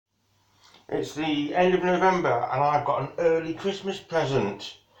It's the end of November and I've got an early Christmas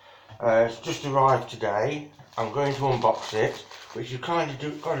present. It's just arrived today. I'm going to unbox it, which you kind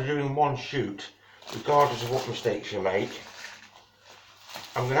of got to do in one shoot, regardless of what mistakes you make.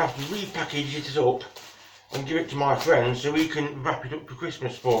 I'm going to have to repackage it up and give it to my friend so he can wrap it up for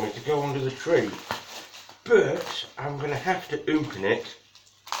Christmas for me to go under the tree. But I'm going to have to open it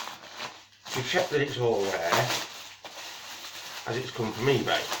to check that it's all there, as it's come from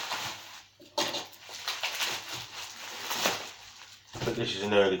eBay. But this is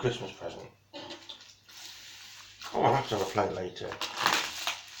an early Christmas present. Oh, I'll have to have a plate later.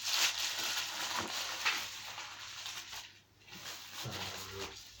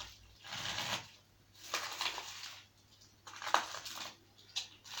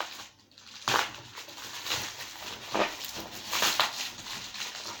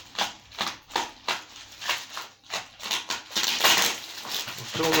 I'm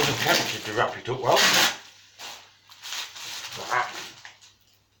still not tempted to wrap it up well.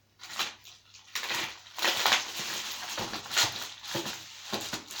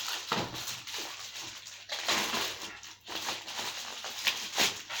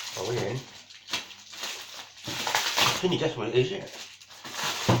 Are we in? Can you guess what it is yet?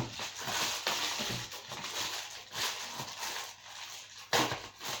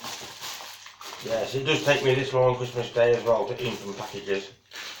 Yes, it does take me this long Christmas Day as well to open packages.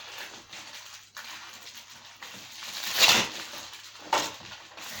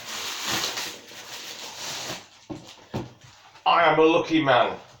 I am a lucky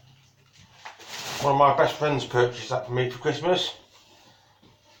man. One of my best friends purchased that for me for Christmas.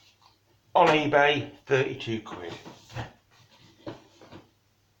 On eBay, 32 quid.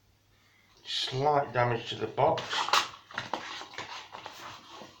 Slight damage to the box.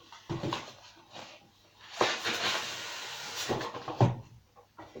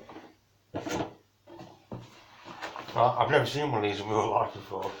 Well, I've never seen one of these in real life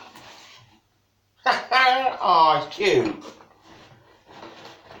before. Oh, it's cute.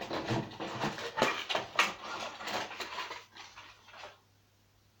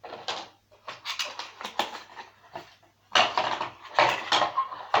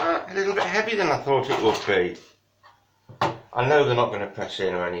 A little bit heavier than I thought it would be. I know they're not going to press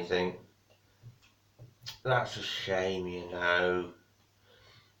in or anything. That's a shame, you know.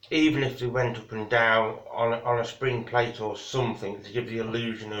 Even if they went up and down on a spring plate or something to give the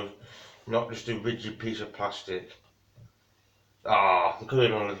illusion of not just a rigid piece of plastic. Ah, they could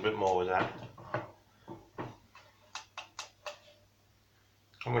have done a little bit more with that.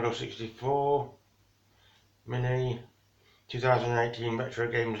 Commodore 64 Mini 2018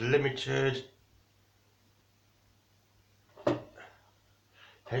 Retro Games Limited.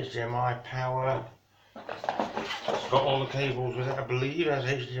 HDMI power. It's got all the cables with it, I believe, as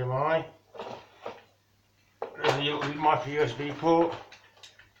HDMI. There's a little micro USB port.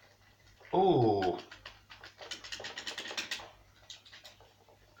 Ooh.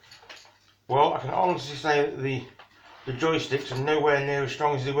 Well, I can honestly say that the joysticks are nowhere near as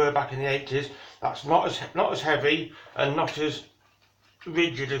strong as they were back in the 80s. That's not as heavy and not as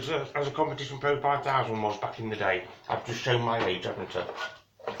rigid as a Competition Pro 5000 was back in the day. I've just shown my age, haven't I?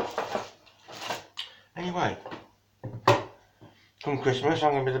 Anyway, come Christmas,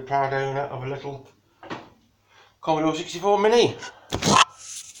 I'm going to be the proud owner of a little Commodore 64 Mini.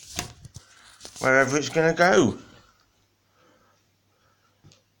 Wherever it's going to go.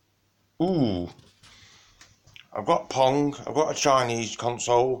 Ooh. I've got Pong, I've got a Chinese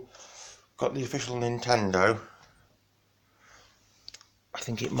console, got the official Nintendo. I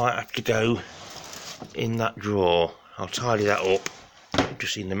think it might have to go in that drawer. I'll tidy that up. I've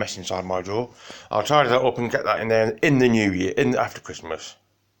just seen the mess inside my drawer. I'll tidy that up and get that in there in the new year, after Christmas.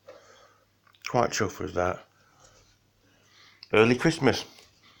 Quite chuffed with that. Early Christmas.